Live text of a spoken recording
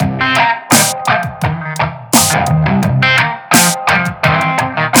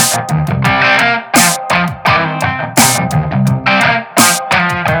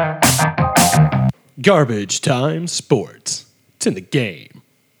Garbage Time Sports. It's in the game.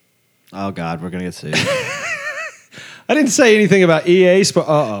 Oh, God, we're going to get sued. I didn't say anything about EA Sports.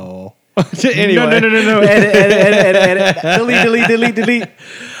 Uh-oh. Anyway. No. Edit. Delete.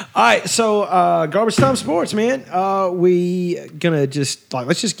 All right, so Garbage Time Sports, man. We gonna just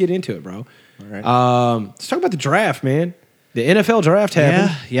let's just get into it, bro. All right. Let's talk about the draft, man. The NFL draft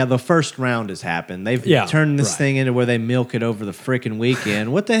happened. Yeah, the first round has happened. They've turned this thing into where they milk it over the freaking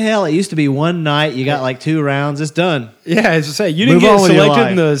weekend. What the hell? It used to be one night. You got like 2 rounds. It's done. Yeah, as I say, you didn't Move get on with your selected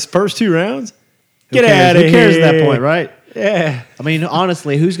life. in the first 2 rounds. Who Get cares? out of here. Who cares at that point, right? Yeah. I mean,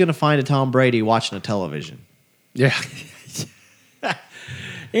 honestly, who's going to find a Tom Brady watching a television? Yeah.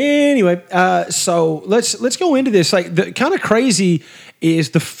 Anyway, so let's go into this. Like, the kind of crazy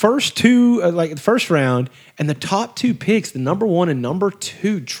is the first 2, the first round, and the top 2 picks, the number 1 and number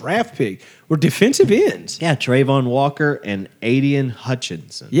 2 draft pick, were defensive ends. Yeah, Trayvon Walker and Aiden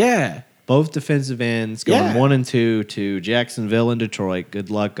Hutchinson. Yeah. Both defensive ends going Yeah. 1 and 2 to Jacksonville and Detroit. Good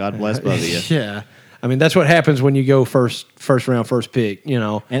luck. God bless both of you. Yeah. I mean, that's what happens when you go first round, first pick, you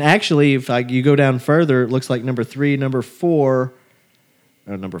know. And actually, if you go down further, it looks like number 3, number 4,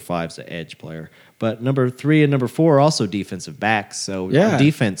 or number 5's the edge player. But number 3 and number 4 are also defensive backs. So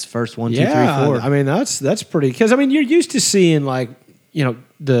defense first 1, 2, 3, 4. I mean, that's pretty, because I mean, you're used to seeing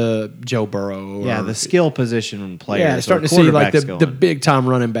the Joe Burrow. Yeah, the skill position players. Yeah, starting to see like the big time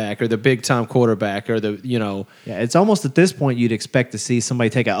running back or the big time quarterback or Yeah, it's almost at this point you'd expect to see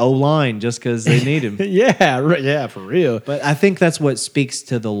somebody take an O-line just because they need him. yeah, for real. But I think that's what speaks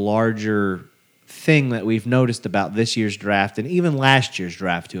to the larger thing that we've noticed about this year's draft and even last year's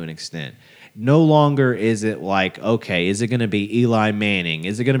draft to an extent. No longer is it like, okay, is it going to be Eli Manning?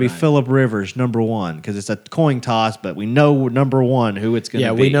 Is it going to be Phillip Rivers, number 1? Because it's a coin toss, but we know number 1 who it's going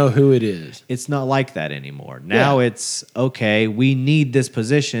to be. Yeah, we know who it is. It's not like that anymore. Now it's, okay, we need this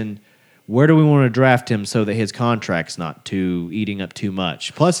position. Where do we want to draft him so that his contract's not eating up too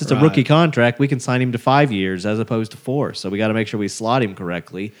much? Plus, it's a rookie contract. We can sign him to 5 years as opposed to 4. So we got to make sure we slot him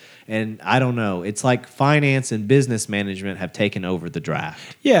correctly. And I don't know. It's like finance and business management have taken over the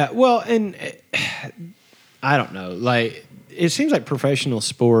draft. Yeah, well, and I don't know. Like, it seems like professional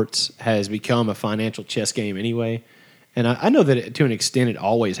sports has become a financial chess game anyway. And I know that to an extent it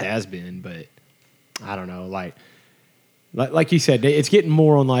always has been, but I don't know. Like you said, it's getting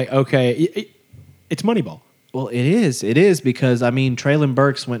more on it's Moneyball. Well, it is because, I mean, Traylon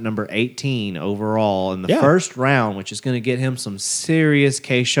Burks went number 18 overall in the first round, which is going to get him some serious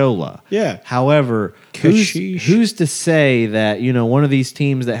cashola. Yeah. However, who's to say that, one of these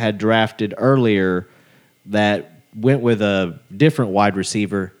teams that had drafted earlier that went with a different wide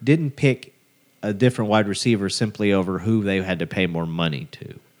receiver didn't pick a different wide receiver simply over who they had to pay more money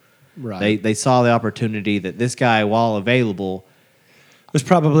to. Right. They saw the opportunity that this guy, while available, was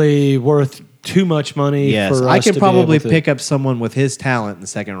probably worth too much money. Yes, for us I can to probably be able to pick up someone with his talent in the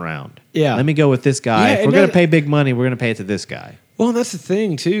second round. Yeah. Let me go with this guy. Yeah, if we're going to pay big money, we're going to pay it to this guy. Well, and that's the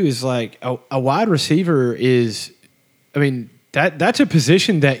thing too. Is like a wide receiver is, I mean, that's a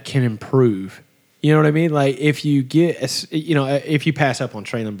position that can improve. You know what I mean? Like if you get, if you pass up on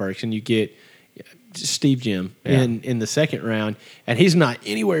Traylon Burks and you get Steve Jim in the second round, and he's not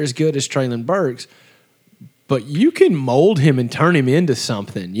anywhere as good as Traylon Burks, but you can mold him and turn him into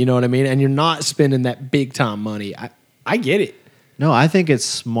something. You know what I mean? And you're not spending that big time money. I get it. No, I think it's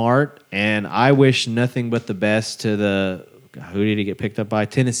smart, and I wish nothing but the best to who did he get picked up by?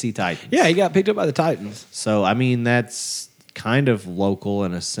 Tennessee Titans. Yeah, he got picked up by the Titans. So, I mean, that's kind of local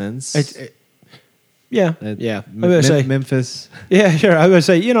in a sense. Yeah. Memphis. Yeah, sure. I was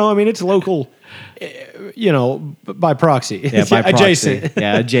going to say, I mean, it's local, by proxy. Yeah, by proxy. Adjacent.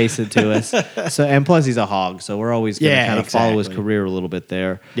 Yeah, adjacent to us. So, and plus he's a hog, so we're always going to kind of follow his career a little bit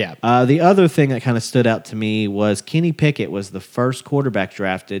there. Yeah. The other thing that kind of stood out to me was Kenny Pickett was the first quarterback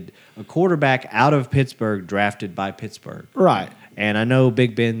a quarterback out of Pittsburgh drafted by Pittsburgh. Right. And I know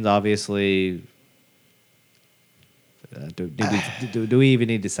Big Ben's obviously. Do we even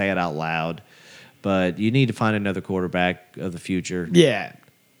need to say it out loud? But you need to find another quarterback of the future. Yeah.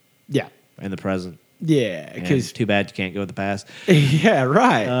 And the present. Yeah. Because too bad you can't go with the past. Yeah,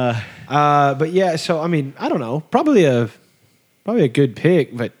 right. But yeah, so I mean, I don't know. Probably a good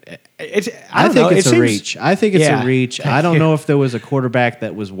pick, but I think it's a reach. I think it's a reach. I don't know if there was a quarterback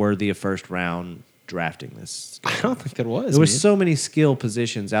that was worthy of first round drafting this. I don't think there was. There was so many skill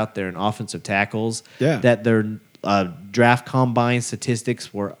positions out there in offensive tackles that their draft combine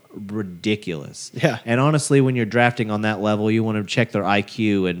statistics were ridiculous. Yeah. And honestly, when you're drafting on that level, you want to check their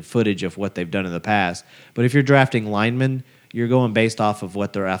IQ and footage of what they've done in the past. But if you're drafting linemen, you're going based off of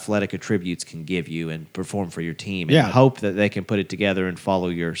what their athletic attributes can give you and perform for your team and hope that they can put it together and follow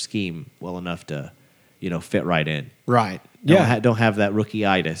your scheme well enough to fit right in. Right. Don't have that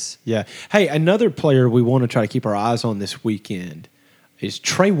rookie-itis. Yeah. Hey, another player we want to try to keep our eyes on this weekend is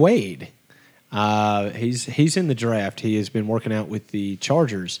Trey Wade. He's in the draft. He has been working out with the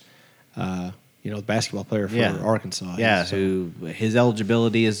Chargers. The basketball player for Arkansas. Yeah, who his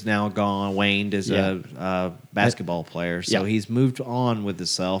eligibility is now waned as a basketball player. So he's moved on with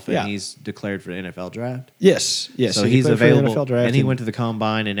himself, and he's declared for the NFL draft. Yes. So he's available, and he went to the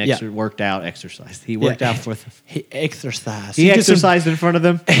combine and exercised. He worked out for them. He exercised. He exercised in front of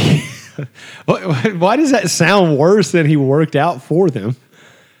them. Why does that sound worse than he worked out for them?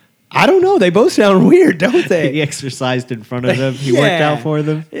 I don't know. They both sound weird, don't they? He exercised in front of them. He worked out for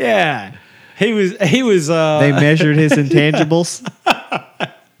them. Yeah. He was. They measured his intangibles.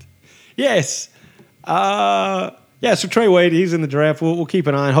 Yes. So Trey Wade, he's in the draft. We'll keep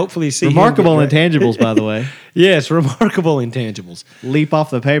an eye on. Hopefully, see remarkable intangibles, by the way. Yes, remarkable intangibles. Leap off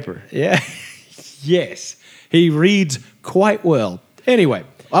the paper. Yeah. Yes, he reads quite well. Anyway.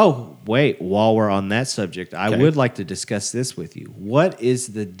 Oh, wait. While we're on that subject, I would like to discuss this with you. What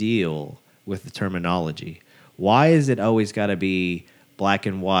is the deal with the terminology? Why is it always got to be black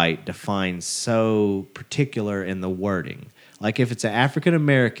and white, defined so particular in the wording? Like if it's an African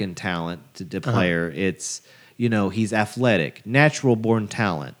American talent to player, it's he's athletic, natural born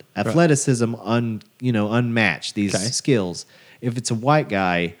talent, athleticism unmatched. These skills. If it's a white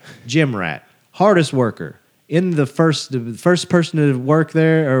guy, gym rat, hardest worker, in the first person to work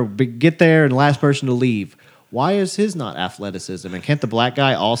there or get there and last person to leave. Why is his not athleticism? And can't the black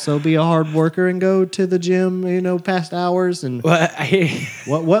guy also be a hard worker and go to the gym, past hours? And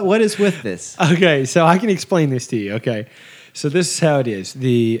what is with this? Okay, so I can explain this to you. Okay, so this is how it is.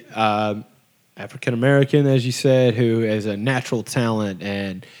 The African American, as you said, who has a natural talent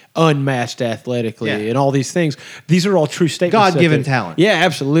and unmatched athletically and all these things. These are all true statements. God-given talent. Yeah,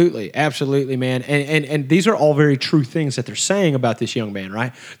 absolutely. Absolutely, man. And these are all very true things that they're saying about this young man,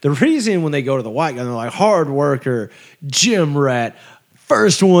 right? The reason when they go to the white guy, they're like hard worker, gym rat,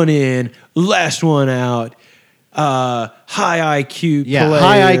 first one in, last one out, high IQ player.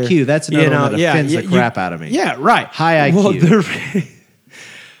 High IQ. That's another one that offends the crap out of me. Yeah, right. High IQ. Well,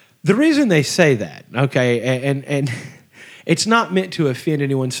 the reason they say that, okay, and it's not meant to offend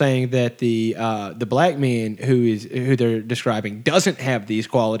anyone saying that the black man who they're describing doesn't have these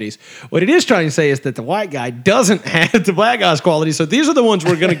qualities. What it is trying to say is that the white guy doesn't have the black guy's qualities, so these are the ones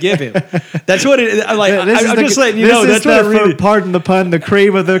we're going to give him. That's what it is. I'm just letting you know. That's not really, pardon the pun, the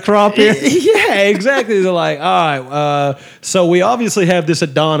cream of the crop here. Yeah, exactly. They're like, all right, so we obviously have this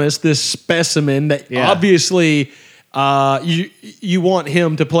Adonis, this specimen that obviously... you want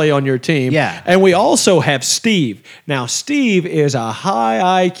him to play on your team. Yeah. And we also have Steve. Now, Steve is a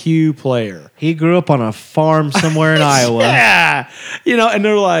high IQ player. He grew up on a farm somewhere in Iowa. Yeah. And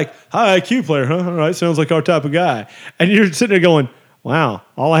they're like, high IQ player, huh? All right, sounds like our type of guy. And you're sitting there going, wow,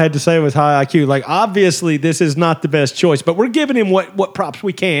 all I had to say was high IQ. Like, obviously, this is not the best choice, but we're giving him what props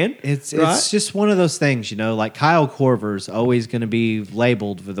we can. It's just one of those things, like Kyle Korver's always going to be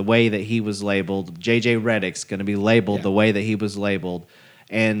labeled for the way that he was labeled. J.J. Redick's going to be labeled the way that he was labeled.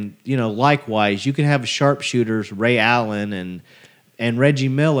 And, likewise, you can have sharpshooters, Ray Allen and Reggie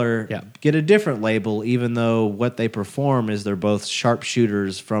Miller get a different label, even though what they perform is they're both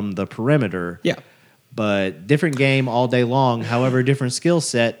sharpshooters from the perimeter. Yeah. But different game all day long, however, different skill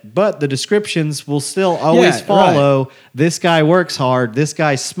set. But the descriptions will still always follow. Right. This guy works hard. This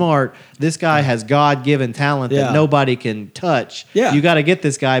guy's smart. This guy has God-given talent that nobody can touch. Yeah. You got to get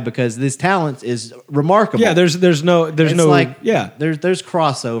this guy because this talent is remarkable. Yeah, there's crossover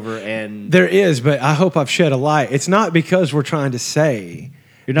and there is, but I hope I've shed a light. It's not because we're trying to say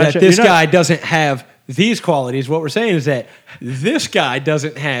that this guy doesn't have these qualities. What we're saying is that this guy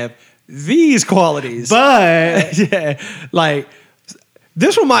doesn't have these qualities, but like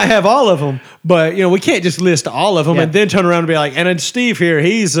this one might have all of them, but we can't just list all of them and then turn around and be like, and then Steve here,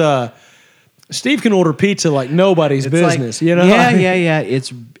 he's Steve can order pizza like nobody's business, Yeah.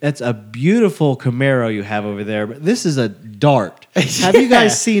 It's a beautiful Camaro you have over there, but this is a Dart. Have you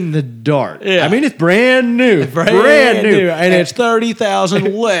guys seen the Dart? Yeah. I mean, it's brand new, brand new, and it's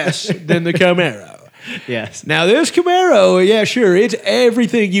 $30,000 less than the Camaro. Yes. Now this Camaro, sure, it's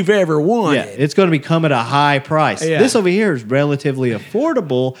everything you've ever wanted. Yeah, it's going to come at a high price. Yeah. This over here is relatively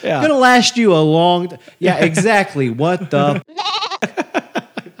affordable. Yeah. Going to last you a long. Yeah, exactly. What the?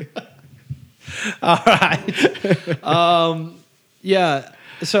 All right.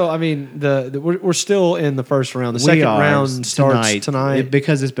 So I mean, we're still in the first round. The second round starts tonight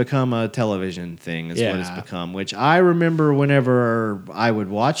because it's become a television thing. Is what it's become. Which I remember whenever I would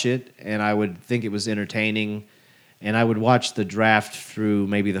watch it, and I would think it was entertaining, and I would watch the draft through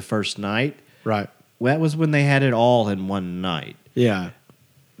maybe the first night. Right. that was when they had it all in one night. Yeah.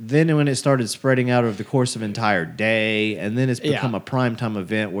 Then when it started spreading out over the course of an entire day, and then it's become a primetime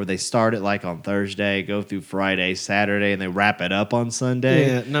event where they start it like on Thursday, go through Friday, Saturday, and they wrap it up on Sunday.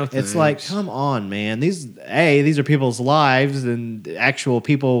 Yeah, no thanks. It's like, come on, man. These are people's lives and actual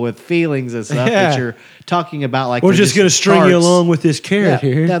people with feelings and stuff that you're talking about. Like we're just going to string you along with this carrot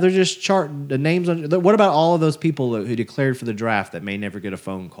here. Yeah, they're just charting the names on. What about all of those people who declared for the draft that may never get a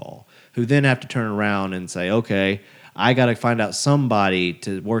phone call, who then have to turn around and say, okay, I got to find out somebody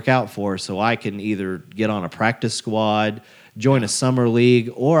to work out for so I can either get on a practice squad, join a summer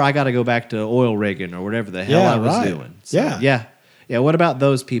league, or I got to go back to oil rigging or whatever the hell I was doing. So, yeah. What about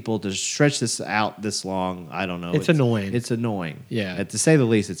those people to stretch this out this long? I don't know. It's annoying. It's annoying. Yeah. To say the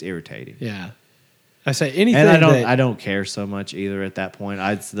least, it's irritating. Yeah. I say anything. And I don't care so much either at that point.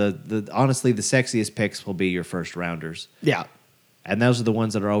 Honestly, the sexiest picks will be your first rounders. Yeah. And those are the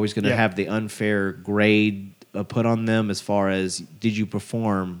ones that are always going to have the unfair grade put on them as far as did you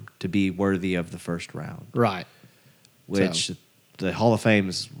perform to be worthy of the first round. Right. Which the Hall of Fame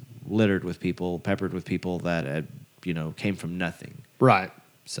is peppered with people that had, came from nothing. Right.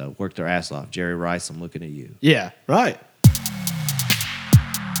 So worked their ass off. Jerry Rice, I'm looking at you. Yeah, right.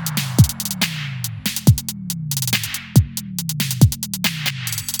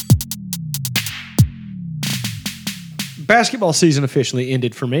 Basketball season officially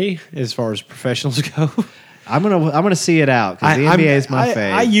ended for me as far as professionals go. I'm gonna see it out because the NBA is my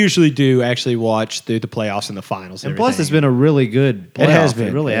fave. I usually do actually watch through the playoffs and the finals. And plus, it's been a really good playoff. It has been.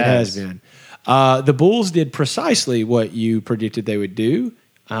 It really has been. The Bulls did precisely what you predicted they would do.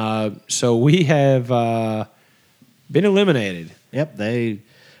 So we have been eliminated. Yep.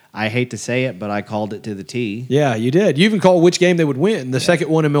 I hate to say it, but I called it to the T. Yeah, you did. You even called which game they would win. The second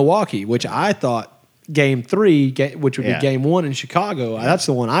one in Milwaukee, which I thought Game 3, which would be Game 1 in Chicago. That's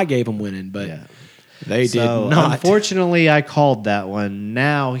the one I gave them winning, but they did not. Unfortunately, I called that one.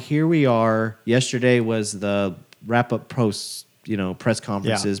 Now, here we are. Yesterday was the wrap-up press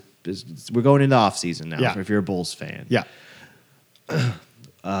conferences. We're going into off-season now if you're a Bulls fan. Yeah.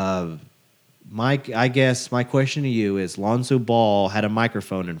 I guess my question to you is Lonzo Ball had a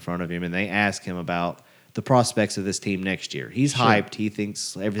microphone in front of him, and they asked him about the prospects of this team next year. He's hyped. He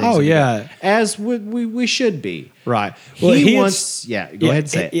thinks everything's good, as we should be. Right. Well, Go ahead and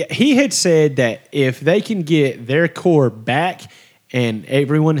say it. He had said that if they can get their core back and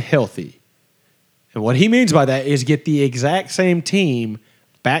everyone healthy, and what he means by that is get the exact same team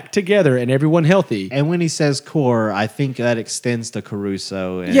back together and everyone healthy. And when he says core, I think that extends to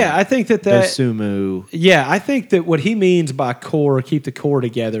Caruso and I think that Sumu. Yeah, I think that what he means by core, keep the core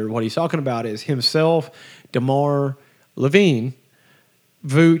together, what he's talking about is himself, DeMar, Levine,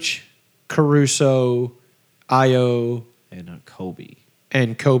 Vooch, Caruso, Ayo, and Kobe.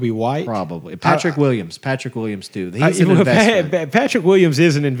 And Kobe White. Probably. Patrick Williams too. He's an investment. Patrick Williams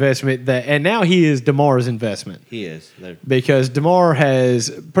is an investment, and now he is DeMar's investment. He is. Because DeMar has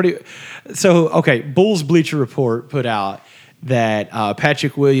Bulls Bleacher Report put out that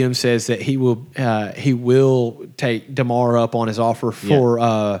Patrick Williams says that he will take DeMar up on his offer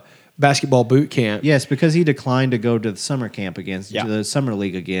for basketball boot camp. Yes, because he declined to go to the summer camp against the summer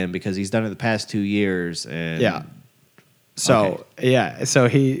league again because he's done it the past 2 years. And So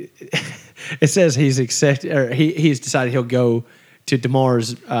he it says he's accepted or he's decided he'll go to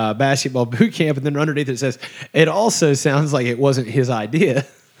DeMar's basketball boot camp, and then underneath it says it also sounds like it wasn't his idea.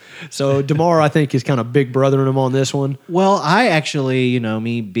 So DeMar, I think, is kind of big brothering him on this one. Well, I actually,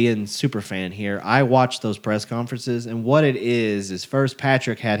 me being super fan here, I watched those press conferences, and what it is first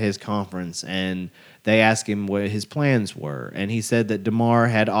Patrick had his conference, and they asked him what his plans were, and he said that DeMar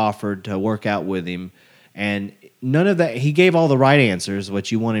had offered to work out with him, and none of that. He gave all the right answers,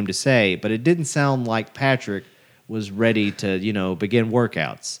 what you want him to say, but it didn't sound like Patrick was ready to, begin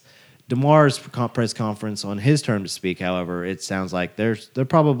workouts. DeMar's press conference on his turn to speak, however, it sounds like they're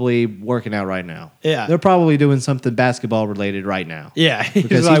probably working out right now. Yeah, they're probably doing something basketball related right now. Yeah,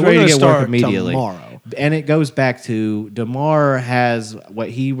 because he's ready to get work immediately. Tomorrow. And it goes back to DeMar has what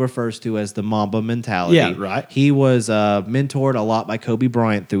he refers to as the Mamba mentality. Yeah, right. He was mentored a lot by Kobe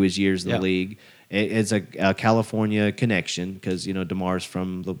Bryant through his years in the league. It's a California connection because DeMar's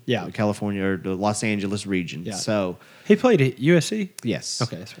from the California or the Los Angeles region. Yeah. So he played at USC. Yes.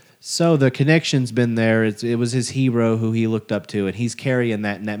 Okay. That's right. So the connection's been there. It was his hero who he looked up to, and he's carrying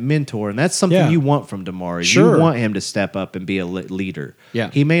that mentor, and that's something you want from DeMar. Sure. You want him to step up and be a leader.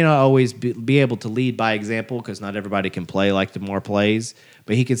 Yeah. He may not always be able to lead by example because not everybody can play like DeMar plays,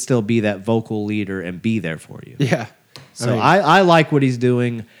 but he can still be that vocal leader and be there for you. Yeah. So I like what he's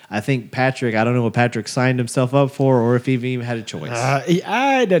doing. I think Patrick, I don't know what Patrick signed himself up for or if he even had a choice.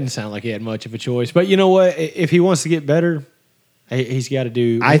 It doesn't sound like he had much of a choice. But you know what? If he wants to get better, he's got to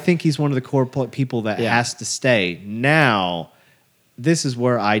do. I think he's one of the core people that has to stay. Now, this is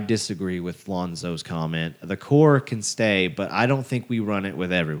where I disagree with Lonzo's comment. The core can stay, but I don't think we run it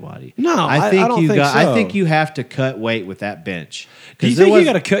with everybody. No, I think so. I think you have to cut weight with that bench. Do you think you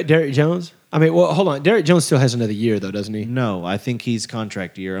got to cut Derrick Jones? I mean, well, hold on. Derrick Jones still has another year, though, doesn't he? No, I think he's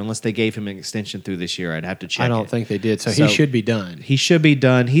contract year. Unless they gave him an extension through this year, I'd have to check. I don't think they did, so he should be done. He should be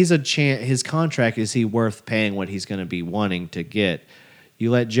done. He's a chance. His contract, is he worth paying what he's going to be wanting to get? You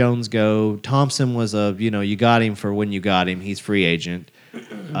let Jones go. Thompson was you got him for when you got him. He's free agent.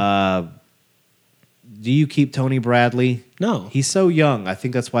 Do you keep Tony Bradley? No. He's so young. I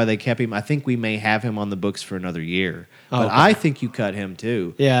think that's why they kept him. I think we may have him on the books for another year. But okay. I think you cut him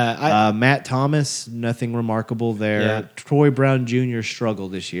too. Yeah. Matt Thomas, nothing remarkable there. Yeah. Troy Brown Jr.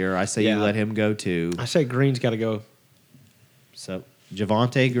 struggled this year. I say you let him go too. I say Green's got to go. So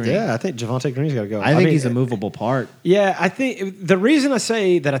Javonte Green. Yeah, I think Javonte Green's got to go. I think he's a movable part. Yeah, I think the reason I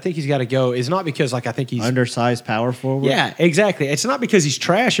say that I think he's got to go is not because I think he's undersized power forward. Yeah, exactly. It's not because he's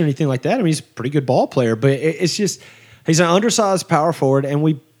trash or anything like that. I mean, he's a pretty good ball player, but it's just he's an undersized power forward,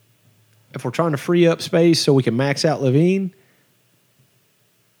 and if we're trying to free up space so we can max out Levine.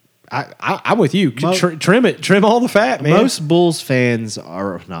 I'm with you. Trim all the fat, man. Most Bulls fans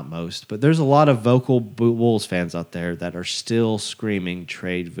are not most, but there's a lot of vocal Bulls fans out there that are still screaming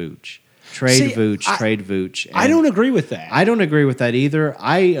trade Vooch. Trade Vooch. I don't agree with that. I don't agree with that either.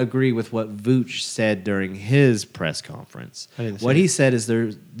 I agree with what Vooch said during his press conference. What he said is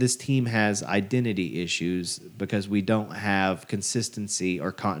this team has identity issues because we don't have consistency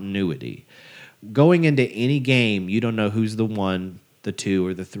or continuity. Going into any game, you don't know who's the one, the two,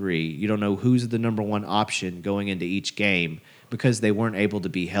 or the three. You don't know who's the number one option going into each game because they weren't able to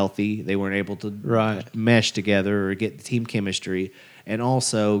be healthy. They weren't able to mesh together or get the team chemistry. And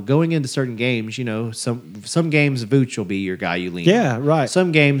also, going into certain games, some games Vooch will be your guy you lean on. Yeah, right.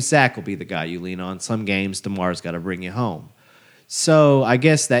 Some games Zach will be the guy you lean on. Some games DeMar's got to bring you home. So I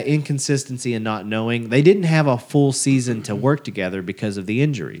guess that inconsistency and not knowing, they didn't have a full season to work together because of the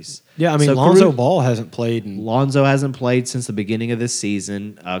injuries. Yeah, I mean, Lonzo Ball hasn't played. Lonzo hasn't played since the beginning of this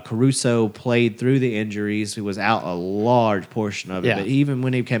season. Caruso played through the injuries. He was out a large portion of it. Yeah. But even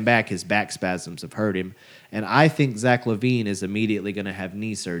when he came back, his back spasms have hurt him. And I think Zach LaVine is immediately going to have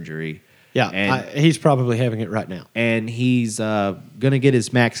knee surgery. Yeah, he's probably having it right now. And he's going to get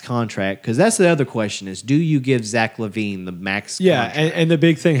his max contract. Because that's the other question is, do you give Zach LaVine the max contract? Yeah, and the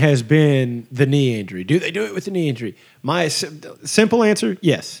big thing has been the knee injury. Do they do it with the knee injury? My simple answer,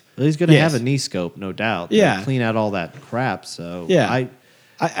 yes. Well, he's going to have a knee scope, no doubt. Yeah. Clean out all that crap. So yeah.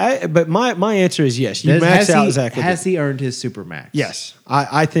 But my answer is yes. You max out Zach LaVine. Has he earned his super max? Yes.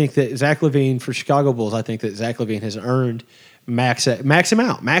 I think that Zach LaVine for Chicago Bulls, I think that Zach LaVine has earned max him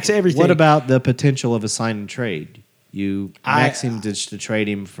out. Max everything. What about the potential of a sign and trade? You max him to trade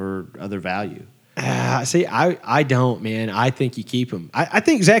him for other value. See, I don't, man. I think you keep him. I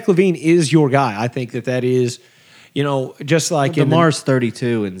think Zach LaVine is your guy. I think that is, just like DeMar's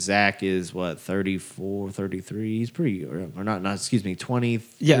 32 and Zach is, 34, 33. He's pretty, or not, excuse me,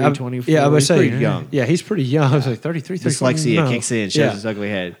 23, 24. Yeah, I was pretty young. Yeah, he's pretty young. I was like 33, 34. Dyslexia kicks in, shows his ugly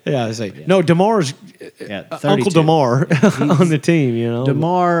head. Yeah, I was like, no, DeMar's Uncle DeMar on the team,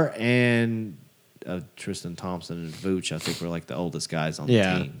 DeMar and Tristan Thompson and Vooch, I think, were like the oldest guys on the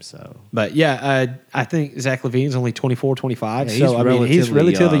team. So, but I think Zach LaVine's only 24, 25. Yeah, he's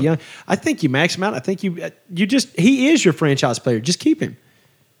relatively young. I think you max him out. I think you he is your franchise player. Just keep him.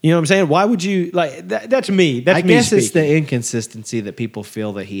 You know what I'm saying? Why would you like that? That's me. I guess it's the inconsistency that people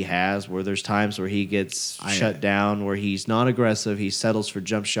feel that he has, where there's times where he gets shut down, where he's not aggressive, he settles for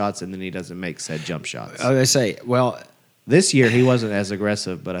jump shots, and then he doesn't make said jump shots. I say, this year he wasn't as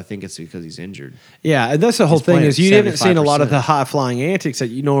aggressive, but I think it's because he's injured. Yeah, and that's the whole thing is you haven't seen a lot of the high flying antics that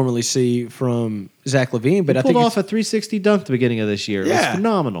you normally see from Zach LaVine. But he pulled off a 360 dunk at the beginning of this year. Yeah. It was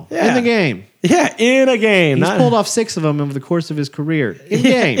phenomenal in the game. Yeah, in a game. He's pulled off 6 of them over the course of his career in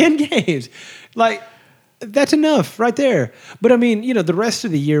game. In games, that's enough right there. But I mean, the rest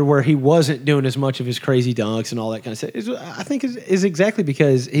of the year where he wasn't doing as much of his crazy dunks and all that kind of stuff, I think is exactly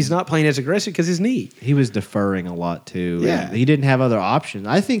because he's not playing as aggressive because his knee. He was deferring a lot too. Yeah. He didn't have other options.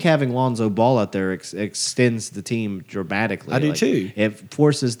 I think having Lonzo Ball out there extends the team dramatically. I do too. It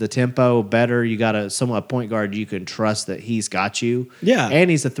forces the tempo better. You got a point guard you can trust that he's got you. Yeah.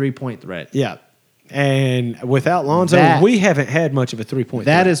 And he's a 3-point threat. Yeah. And without Lonzo, we haven't had much of a 3-point.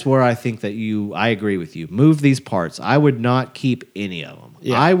 That is where I think that I agree with you. Move these parts. I would not keep any of them.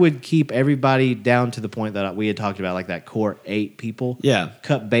 Yeah. I would keep everybody down to the point that we had talked about, like that core 8 people. Yeah.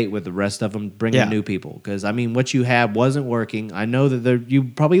 Cut bait with the rest of them. Bring in new people. Because, I mean, what you had wasn't working. I know that you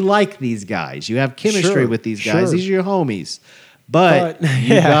probably like these guys. You have chemistry with these guys. These are your homies. But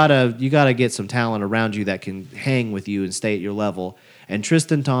you gotta get some talent around you that can hang with you and stay at your level. And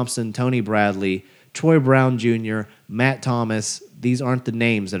Tristan Thompson, Tony Bradley, Troy Brown Jr., Matt Thomas, these aren't the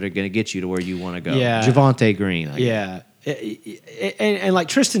names that are going to get you to where you want to go. Yeah. Javonte Green. And like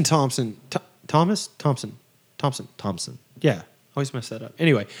Tristan Thompson. Thompson. Yeah. Always mess that up.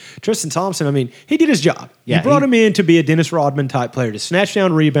 Anyway, Tristan Thompson, I mean, he did his job. Yeah, you brought him in to be a Dennis Rodman type player, to snatch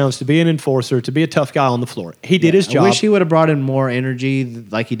down rebounds, to be an enforcer, to be a tough guy on the floor. He did his job. I wish he would have brought in more energy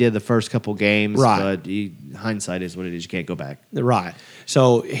like he did the first couple games. Right. But hindsight is what it is. You can't go back. Right.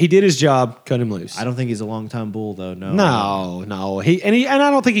 So he did his job, cut him loose. I don't think he's a long-time Bull, though. No. No. And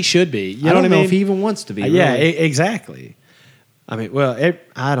I don't think he should be. I don't know if he even wants to be. Yeah, exactly. I mean, well,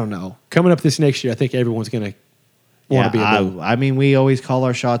 I don't know. Coming up this next year, I think everyone's going to want to be a Bull. I mean, we always call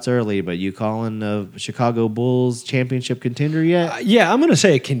our shots early, but you calling the Chicago Bulls championship contender yet? Yeah, I'm going to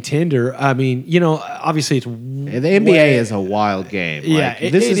say a contender. I mean, obviously it's... The NBA is a wild game. Yeah,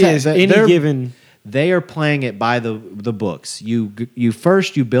 it is. Given... They are playing it by the books. You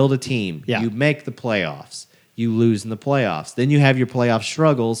first you build a team. Yeah. You make the playoffs. You lose in the playoffs. Then you have your playoff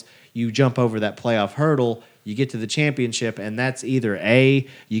struggles. You jump over that playoff hurdle. You get to the championship, and that's either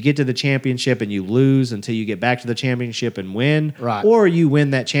you get to the championship and you lose until you get back to the championship and win, right? Or you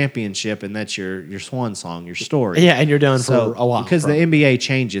win that championship and that's your swan song, your story. Yeah, and you're done for a while. Because the NBA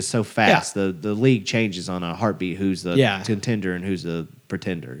changes so fast. Yeah. The league changes on a heartbeat who's the contender and who's the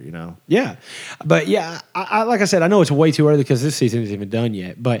pretender, Yeah. But I like I said, I know it's way too early because this season isn't even done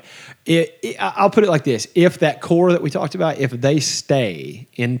yet, but I'll put it like this. If that core that we talked about, if they stay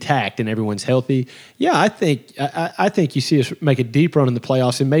intact and everyone's healthy, I think you see us make a deep run in the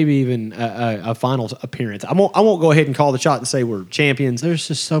playoffs and maybe even a finals appearance. I won't go ahead and call the shot and say we're champions. There's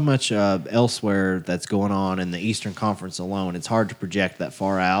just so much elsewhere that's going on in the Eastern Conference alone. It's hard to project that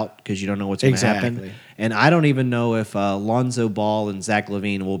far out because you don't know what's going to happen. And I don't even know if Lonzo Ball and Zach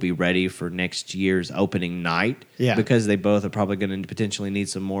LaVine will be ready for next year's opening night because they both are probably going to potentially need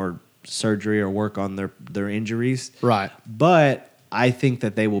some more surgery or work on their injuries. Right. But I think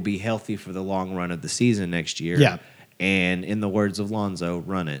that they will be healthy for the long run of the season next year. Yeah. And in the words of Lonzo,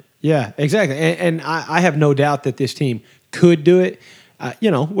 run it. Yeah, exactly. And I have no doubt that this team could do it.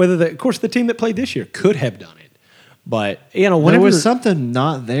 Of course, the team that played this year could have done it. But, there was something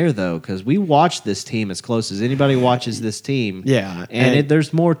not there, though, because we watched this team as close as anybody watches this team. Yeah. And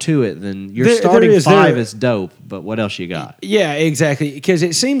there's more to it than your starting five is dope, but what else you got? Yeah, exactly. Because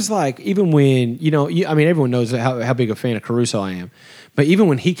it seems like even when, everyone knows how big a fan of Caruso I am. But even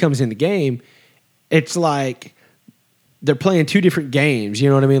when he comes in the game, it's like they're playing two different games. You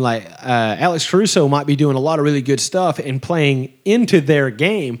know what I mean? Like Alex Caruso might be doing a lot of really good stuff and playing into their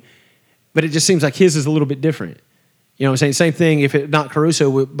game, but it just seems like his is a little bit different. You know what I'm saying? Same thing if not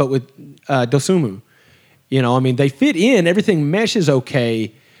Caruso, but with Dosunmu. They fit in. Everything meshes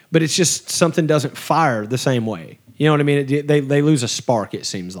okay, but it's just something doesn't fire the same way. You know what I mean? They lose a spark, it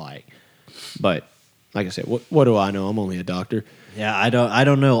seems like. But like I said, what do I know? I'm only a doctor. Yeah, I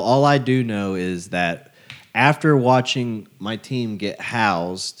don't know. All I do know is that after watching my team get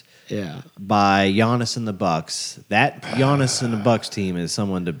housed by Giannis and the Bucks, that Giannis and the Bucks team is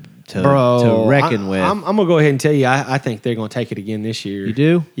someone to reckon with. I'm gonna go ahead and tell you, I think they're gonna take it again this year. You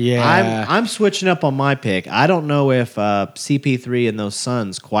do? Yeah. I'm switching up on my pick. I don't know if CP3 and those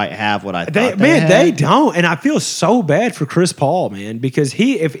Suns quite have what I thought they had. They don't, and I feel so bad for Chris Paul, man, because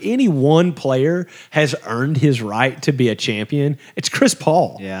if any one player has earned his right to be a champion, it's Chris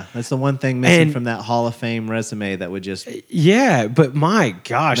Paul. Yeah, that's the one thing missing from that Hall of Fame resume that would just but my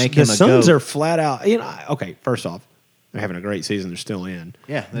gosh, the Suns are flat out. Okay, first off, they're having a great season. They're still in.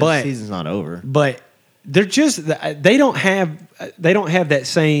 Yeah, the season's not over. But they're just they don't have that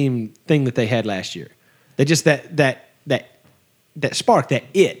same thing that they had last year. They just that spark, that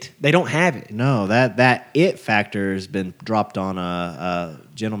it. They don't have it. No, that it factor has been dropped on a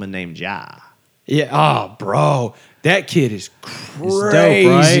gentleman named Ja. Yeah. Oh, bro, that kid is crazy. He's dope,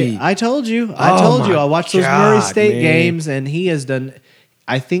 right? I told you. I watched those Murray State games, and he has done.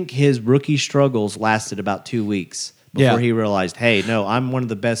 I think his rookie struggles lasted about 2 weeks. Before he realized, hey, no, I'm one of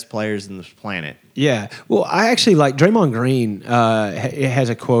the best players in this planet. Yeah. Well, I actually like Draymond Green has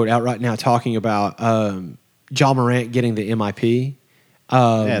a quote out right now talking about Ja Morant getting the MIP.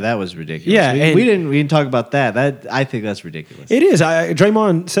 Yeah, that was ridiculous. Yeah, we didn't talk about that. I think that's ridiculous. It is.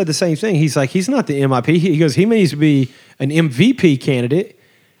 Draymond said the same thing. He's like, he's not the MIP. He goes, he needs to be an MVP candidate.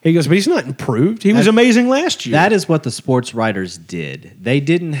 He goes, but he's not improved. He was amazing last year. That is what the sports writers did. They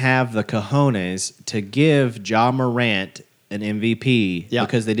didn't have the cojones to give Ja Morant an MVP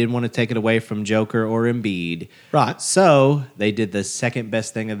because they didn't want to take it away from Joker or Embiid. Right. So they did the second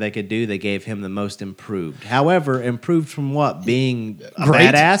best thing that they could do. They gave him the most improved. However, improved from what? Being a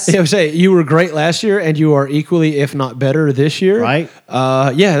badass? Yeah, I would say you were great last year and you are equally, if not better, this year. Right.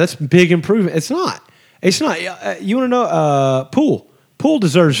 Yeah, that's big improvement. It's not. You want to know Poole. Poole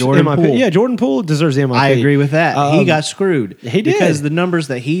deserves Jordan MIP. Poole. Yeah, Jordan Poole deserves MIP. I agree with that. He got screwed. He did. Because the numbers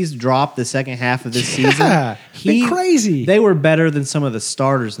that he's dropped the second half of this season, crazy. They were better than some of the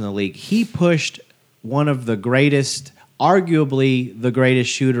starters in the league. He pushed one of the greatest, arguably the greatest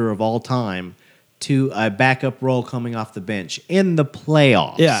shooter of all time, to a backup role coming off the bench in the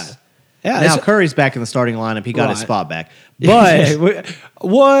playoffs. Yeah. Now Curry's back in the starting lineup. He got his spot back. But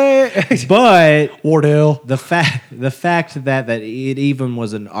what? But Wardell. The fact that it even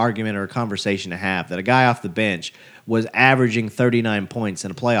was an argument or a conversation to have that a guy off the bench was averaging 39 points in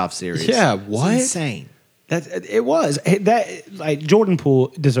a playoff series. Yeah, what? It's insane. It was that like Jordan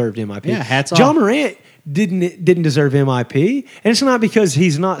Poole deserved MIP. Yeah, hats off. John Morant didn't deserve MIP, and it's not because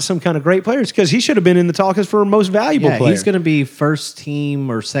he's not some kind of great player. It's because he should have been in the talk as for most valuable player. He's going to be first team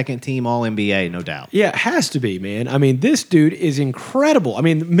or second team All NBA, no doubt. Yeah, it has to be, man. I mean, this dude is incredible. I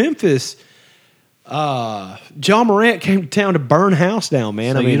mean, Memphis. John Morant came to town to burn house down,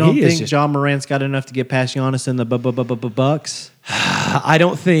 man. So I mean, you don't he think John Morant's got enough to get past Giannis in the Bucks? I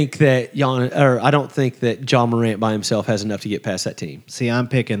don't think that John Morant by himself has enough to get past that team. See, I'm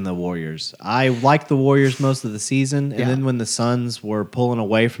picking the Warriors. I liked the Warriors most of the season, and then when the Suns were pulling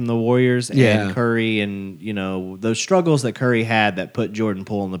away from the Warriors and Curry and those struggles that Curry had that put Jordan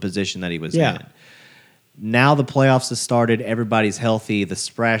Poole in the position that he was in. Now the playoffs have started. Everybody's healthy. The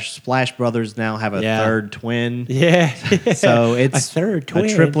Splash Brothers now have a third twin. Yeah. So it's a third twin.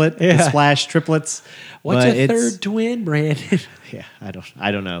 A triplet. Yeah. The Splash triplets. What's a third twin, Brandon? Yeah, I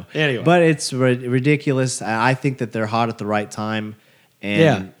don't know. Anyway. But it's ridiculous. I think that they're hot at the right time.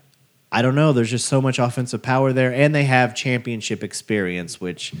 And I don't know. There's just so much offensive power there, and they have championship experience,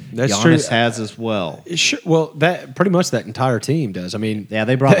 which Giannis has as well. Sure. Well, that pretty much that entire team does. I mean,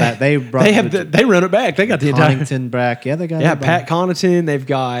 they brought that. They run it back. They got the Connaughton back. Yeah, they got. Yeah, Pat Connaughton. They've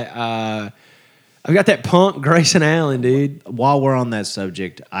got. I've got that punk Grayson Allen, dude. While we're on that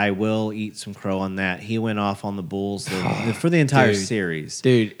subject, I will eat some crow on that. He went off on the Bulls for the entire series,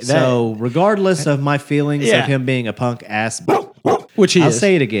 dude. So regardless of my feelings of him being a punk ass. Which I'll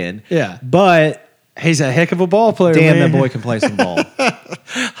say it again. Yeah. But he's a heck of a ball player, damn, man. that boy can play some ball.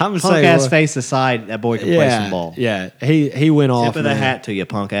 Punk ass face aside, that boy can play some ball. Yeah. He went off. Tip of the hat to you,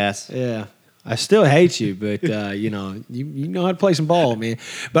 punk ass. Yeah. I still hate you, but you know how to play some ball, man.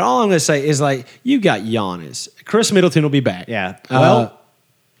 But all I'm going to say is, like, you got Giannis. Chris Middleton will be back. Yeah. Well,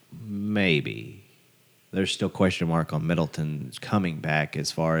 maybe. There's still question mark on Middleton's coming back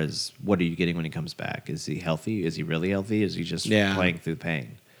as far as what are you getting when he comes back? Is he healthy? Is he really healthy? Is he just playing through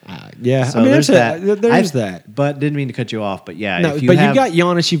pain? Yeah, so I mean, there's that. that. But didn't mean to cut you off. But yeah, no, you've got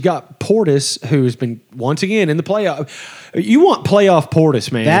Giannis, you've got Portis, who's been once again in the playoff. You want playoff Portis,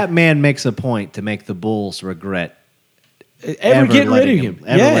 man. That man makes a point to make the Bulls regret ever getting rid of him.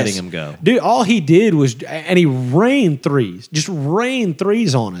 Letting him go. Dude, all he did was, and he rained threes, just rained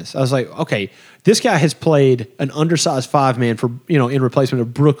threes on us. I was like, okay, this guy has played an undersized five-man for, in replacement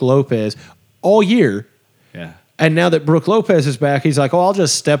of Brook Lopez all year. Yeah. And now that Brook Lopez is back, he's like, oh, I'll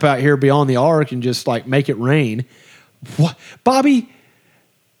just step out here beyond the arc and just like make it rain. What? Bobby,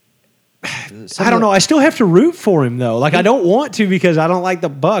 I don't know. I still have to root for him though. Like I don't want to because I don't like the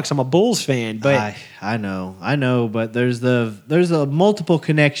Bucks. I'm a Bulls fan, but I know. But there's a multiple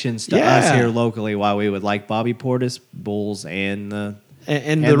connections to us here locally. Why we would like Bobby Portis, Bulls, and the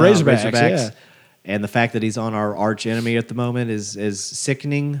Razorbacks. Yeah. And the fact that he's on our arch enemy at the moment is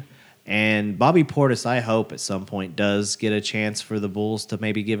sickening. And Bobby Portis, I hope at some point does get a chance for the Bulls to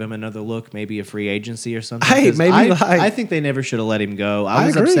maybe give him another look, maybe a free agency or something. Hey, maybe I think they never should have let him go. I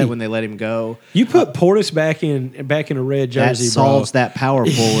was upset when they let him go. You put Portis back in a red jersey, that solves that power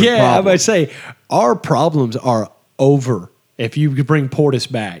forward yeah, problem. I would say our problems are over if you could bring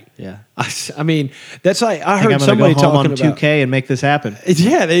Portis back. Yeah, I mean that's like I heard I'm somebody go home talking on 2K and make this happen.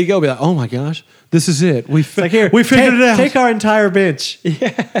 Yeah, there you go. Be like, oh my gosh, this is it. We figured it out. Take our entire bench.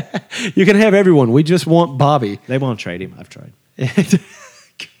 Yeah, you can have everyone. We just want Bobby. They won't trade him. I've tried.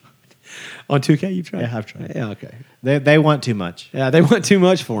 On 2K, you've tried? Yeah, I've tried. Yeah, okay. They want too much. Yeah, they want too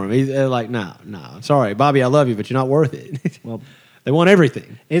much for him. He's like, no. Sorry, Bobby, I love you, but you're not worth it. Well, They want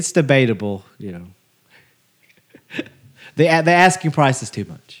everything. It's debatable, you know. The asking price is too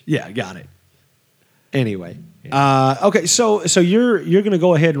much. Yeah, got it. Anyway, okay, so you're going to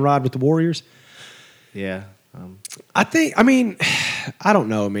go ahead and ride with the Warriors? Yeah. I mean, I don't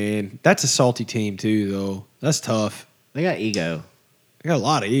know, man. That's a salty team too, though. That's tough. They got ego. They got a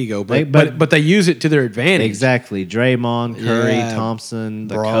lot of ego, but they use it to their advantage. Exactly. Draymond, Curry, Yeah, Thompson,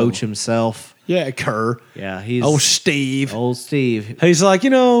 the bro. coach himself. Yeah, Kerr. Yeah, he's Old Steve. He's like,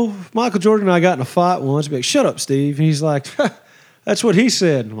 Michael Jordan and I got in a fight once. Be like, shut up, Steve. And he's like, that's what he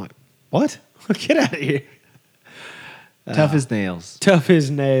said. And I'm like, what? Get out of here. Tough as nails. Tough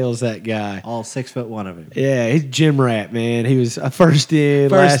as nails, that guy. All 6'1" of him. Yeah, he's gym rat, man. He was first in,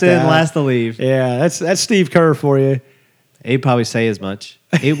 First in, out. last to leave. Yeah, that's Steve Kerr for you. He'd probably say as much.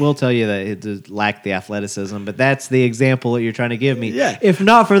 He will tell you that it lacked the athleticism, but that's the example that you're trying to give me. Yeah. If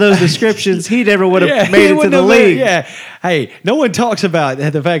not for those descriptions, he never would have made it to the league. Yeah. Hey, no one talks about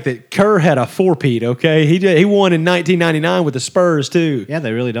the fact that Kerr had a four-peat, okay? He won in 1999 with the Spurs, too. Yeah,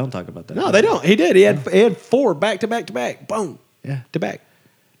 they really don't talk about that. No, they don't. He did. He had four back-to-back. Boom. Yeah. To back.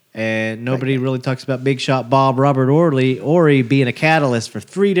 And nobody really talks about Big Shot Bob Robert Horry being a catalyst for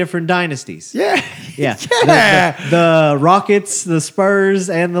 3 different dynasties. Yeah. Yeah. Yeah. The Rockets, the Spurs,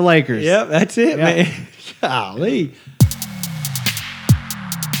 and the Lakers. Yep, that's it, man. Golly.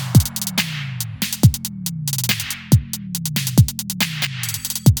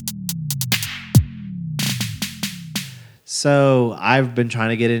 So I've been trying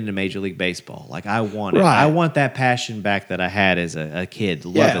to get into Major League Baseball. Like I want it. Right. I want that passion back that I had as a kid.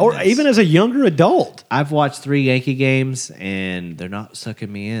 Yeah, Loving or this. even as a younger adult. I've watched 3 Yankee games and they're not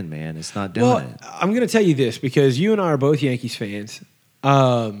sucking me in, man. It's not doing it. I'm going to tell you this because you and I are both Yankees fans.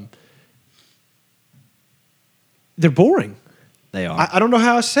 They're boring. They are. I don't know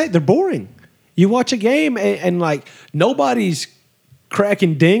how else to say it. They're boring. You watch a game and like nobody's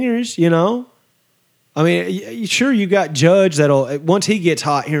cracking dingers, I mean, sure, you got Judge that'll once he gets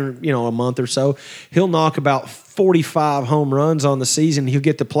hot here, a month or so, he'll knock about 45 home runs on the season. He'll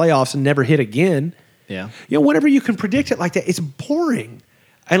get the playoffs and never hit again. Yeah. Whenever you can predict it like that, it's boring.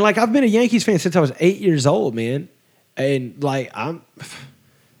 And like I've been a Yankees fan since I was 8 years old, man. And like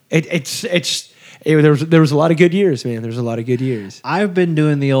there was a lot of good years, man. There's a lot of good years. I've been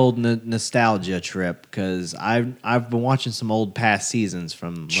doing the old nostalgia trip because I've been watching some old past seasons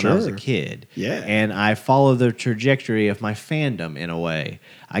from when I was a kid. Yeah. And I follow the trajectory of my fandom in a way.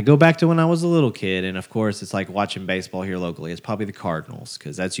 I go back to when I was a little kid, and of course, it's like watching baseball here locally. It's probably the Cardinals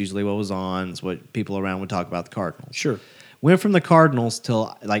because that's usually what was on. It's what people around would talk about, the Cardinals. Sure. Went from the Cardinals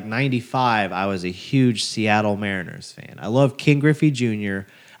till like 95, I was a huge Seattle Mariners fan. I love King Griffey Jr.,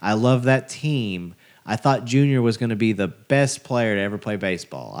 I love that team. I thought Junior was going to be the best player to ever play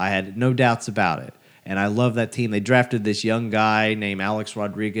baseball. I had no doubts about it. And I love that team. They drafted this young guy named Alex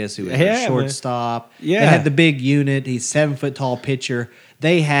Rodriguez who was a shortstop. Yeah. They had the big unit. He's 7-foot-tall pitcher.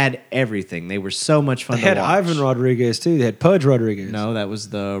 They had everything. They were so much fun to watch. They had Ivan Rodriguez, too. They had Pudge Rodriguez. No, that was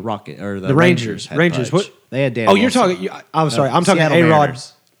the Rocket or the Rangers. had Rangers. Pudge. What? They had Dan Oh, you're Wilson. talking. I'm sorry. I'm talking Seattle A-Rod.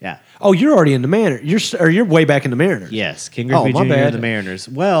 Mariners. Yeah. Oh, you're already in the Mariners. You're way back in the Mariners. Yes, King Griffey my Jr. bad. and the Mariners.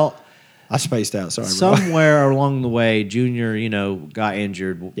 Well, I spaced out. Sorry, bro. somewhere along the way, Junior, got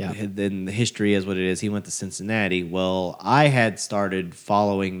injured. Yeah. Then the history is what it is. He went to Cincinnati. Well, I had started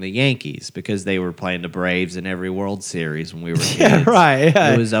following the Yankees because they were playing the Braves in every World Series when we were kids. Yeah, right.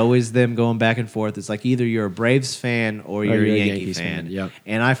 Yeah. It was always them going back and forth. It's like either you're a Braves fan or you're a Yankee fan. Yep.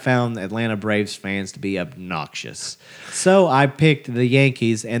 And I found Atlanta Braves fans to be obnoxious. So I picked the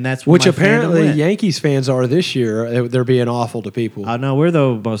Yankees, and that's what Which my apparently fandom went. Yankees fans are this year. They're being awful to people. No, we're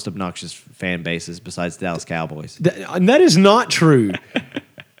the most obnoxious fan bases besides the Dallas Cowboys. And that is not true.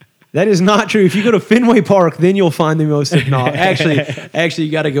 That is not true. If you go to Fenway Park, then you'll find the most obnoxious. Actually,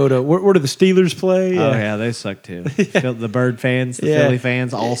 you got to go to where do the Steelers play? Oh yeah, they suck too. The Bird fans, the Philly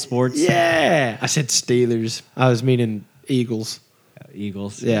fans, all sports. Yeah, I said Steelers. I was meaning Eagles.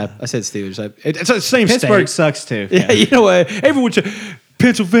 Eagles. Yeah, I said Steelers. It's the same Pittsburgh state. sucks too. Yeah, you know what? Everyone.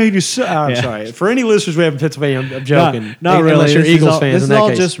 Pennsylvania. I'm Yeah. sorry. For any listeners we have in Pennsylvania, I'm joking. Not really. Unless you're This is Eagles all- fans. This in is that all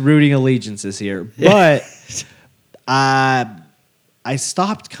case. just rooting allegiances here. But I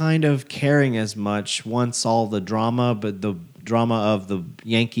stopped kind of caring as much once all the drama, but the drama of the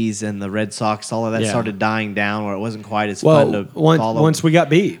Yankees and the Red Sox, all of that started dying down, where it wasn't quite as fun to follow. Once we got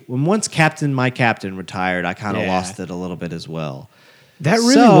beat. Once my captain retired, I kind of lost it a little bit as well. That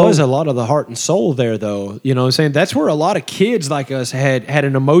really was a lot of the heart and soul there, though. You know what I'm saying? That's where a lot of kids like us had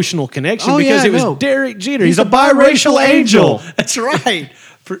an emotional connection because it was Derek Jeter. He's a biracial angel. That's right.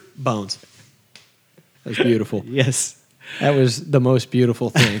 For Bones. That's beautiful. Yes. That was the most beautiful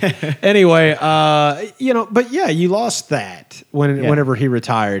thing. Anyway, but yeah, you lost that whenever he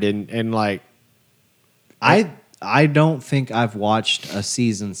retired, and like, I don't think I've watched a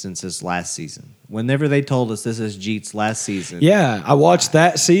season since his last season. Whenever they told us this is Jeet's last season. Yeah, I watched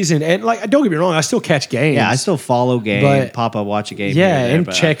that season, and like, don't get me wrong, I still catch games. Yeah, I still follow games, pop up, watch a game. Yeah, here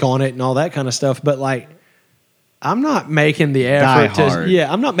and check on it and all that kind of stuff. But like, I'm not making the effort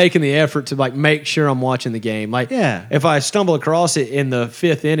I'm not making the effort to like make sure I'm watching the game. Like, if I stumble across it in the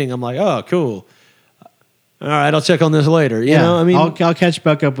 5th inning, I'm like, oh, cool. All right, I'll check on this later. You know, I mean, I'll catch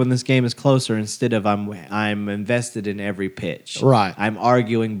back up when this game is closer. Instead of I'm invested in every pitch. Right, I'm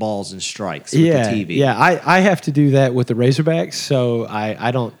arguing balls and strikes with the TV. Yeah, I have to do that with the Razorbacks, so I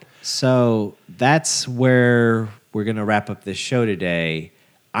don't. So that's where we're gonna wrap up this show today.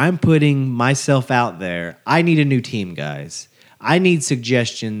 I'm putting myself out there. I need a new team, guys. I need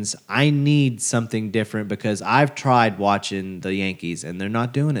suggestions. I need something different because I've tried watching the Yankees and they're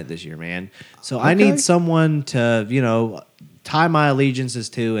not doing it this year, man. So I need someone to, tie my allegiances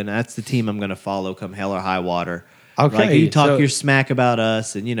to, and that's the team I'm going to follow come hell or high water. Okay. Like you talk your smack about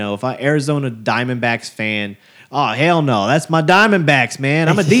us, and if I Arizona Diamondbacks fan, oh hell no, that's my Diamondbacks, man.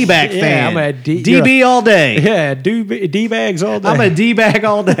 I'm a D-back fan. I'm a DB all day. Yeah, D-bags all day. I'm a D-bag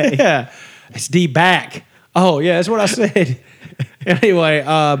all day. Yeah, it's D-back. Oh yeah, that's what I said. Anyway,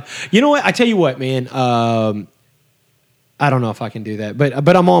 you know what? I tell you what, man. I don't know if I can do that,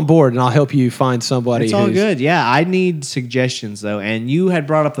 but I'm on board, and I'll help you find somebody. It's all good. Yeah, I need suggestions though. And you had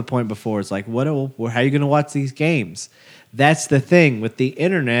brought up the point before. It's like, how are you going to watch these games? That's the thing with the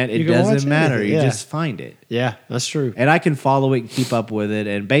internet. It doesn't matter. You just find it. Yeah, that's true. And I can follow it and keep up with it.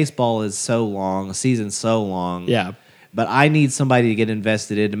 And baseball is so long, a season's so long. Yeah. But I need somebody to get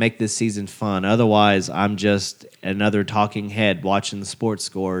invested in to make this season fun. Otherwise, I'm just another talking head watching the sports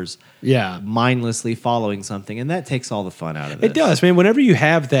scores. Yeah. Mindlessly following something. And that takes all the fun out of it. It does, man. Whenever you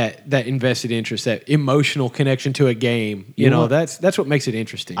have that invested interest, that emotional connection to a game, that's what makes it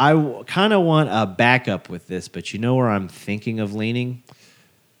interesting. I kind of want a backup with this, but you know where I'm thinking of leaning?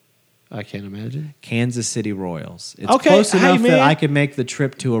 I can't imagine. Kansas City Royals. It's close enough that I can make the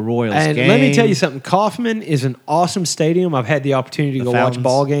trip to a Royals game. And let me tell you something. Kaufman is an awesome stadium. I've had the opportunity to go watch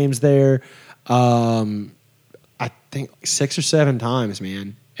ball games there. I think 6 or 7 times,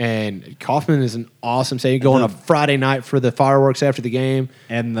 man. And Kaufman is an awesome stadium. You go on a Friday night for the fireworks after the game.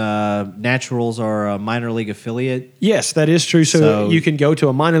 And the Naturals are a minor league affiliate. Yes, that is true. So you can go to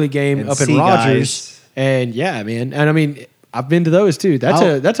a minor league game up in Rogers. And yeah, man. And I mean, I've been to those too. That's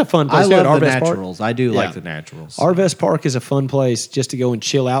a fun place. I love the Naturals. I do like the Naturals. Arvest Park is a fun place just to go and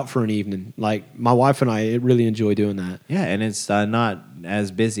chill out for an evening. Like my wife and I really enjoy doing that. Yeah, and it's not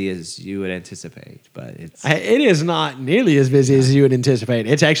as busy as you would anticipate, but it is not nearly as busy as you would anticipate.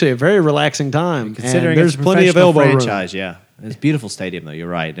 It's actually a very relaxing time. Considering there's plenty of elbow franchise, room. Yeah. It's a beautiful stadium, though. You're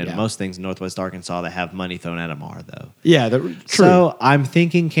right. And most things in Northwest Arkansas that have money thrown at them are, though. Yeah, true. So I'm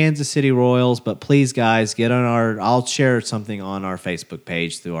thinking Kansas City Royals, but please, guys, get on I'll share something on our Facebook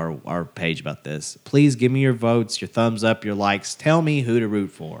page through our page about this. Please give me your votes, your thumbs up, your likes. Tell me who to root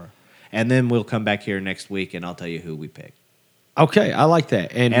for. And then we'll come back here next week, and I'll tell you who we pick. Okay, I like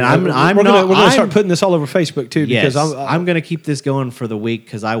that, and we're going to start putting this all over Facebook too. Because I'm going to keep this going for the week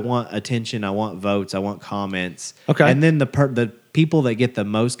because I want attention, I want votes, I want comments. Okay, and then the people that get the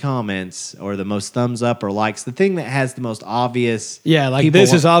most comments or the most thumbs up or likes, the thing that has the most obvious,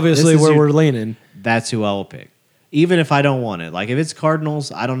 this is obviously where we're leaning. That's who I will pick. Even if I don't want it. Like if it's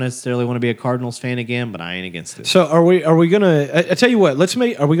Cardinals, I don't necessarily want to be a Cardinals fan again, but I ain't against it. So are we gonna? I tell you what.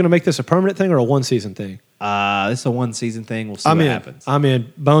 Are we gonna make this a permanent thing or a 1-season thing? This is a 1-season thing. We'll see what happens. I'm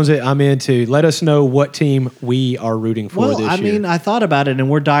in. Bonesy, I'm in too. Let us know what team we are rooting for this year. I mean, I thought about it, and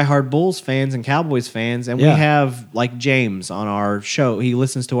we're diehard Bulls fans and Cowboys fans, and we have like James on our show. He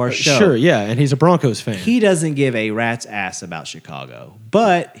listens to our show. Sure, yeah, and he's a Broncos fan. He doesn't give a rat's ass about Chicago,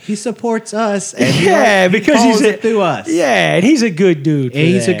 but he supports us. And because he's through us. Yeah, and he's a good dude.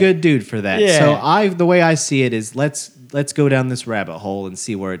 He's a good dude for that. Yeah. So the way I see it is let's go down this rabbit hole and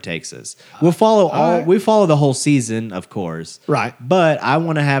see where it takes us. We'll follow we follow the whole season, of course. Right. But I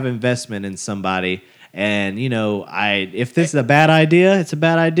want to have investment in somebody. And, if this is a bad idea, it's a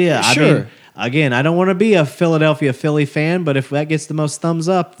bad idea. Sure. I mean, again, I don't want to be a Philadelphia Philly fan, but if that gets the most thumbs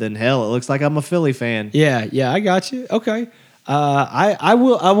up, then hell, it looks like I'm a Philly fan. Yeah, I got you. Okay. I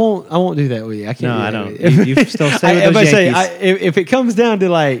won't do that with you. I can't. No, I don't. You still say with those Yankees. If it comes down to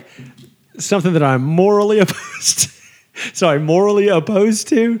like something that I'm morally opposed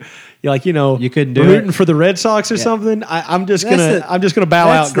to, you couldn't do rooting for the Red Sox or something. I'm just gonna bow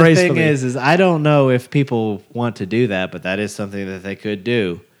out gracefully. The thing is I don't know if people want to do that, but that is something that they could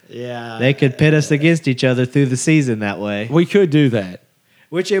do. Yeah. They could pit us against each other through the season that way. We could do that.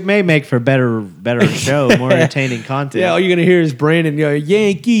 Which it may make for better show, more entertaining content. Yeah, all you're gonna hear is Brandon go,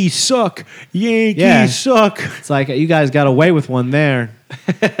 "Yankees suck, Yankees suck." It's like you guys got away with one there.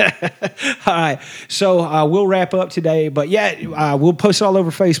 All right, so we'll wrap up today, but we'll post it all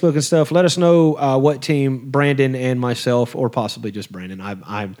over Facebook and stuff. Let us know what team Brandon and myself, or possibly just Brandon.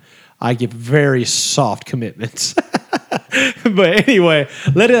 I give very soft commitments. But anyway,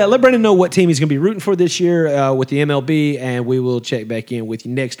 let Brandon know what team he's going to be rooting for this year with the MLB, and we will check back in with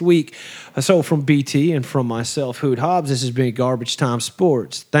you next week. So from BT and from myself, Hoot Hobbs, this has been Garbage Time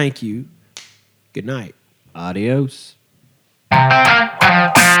Sports. Thank you. Good night. Adios.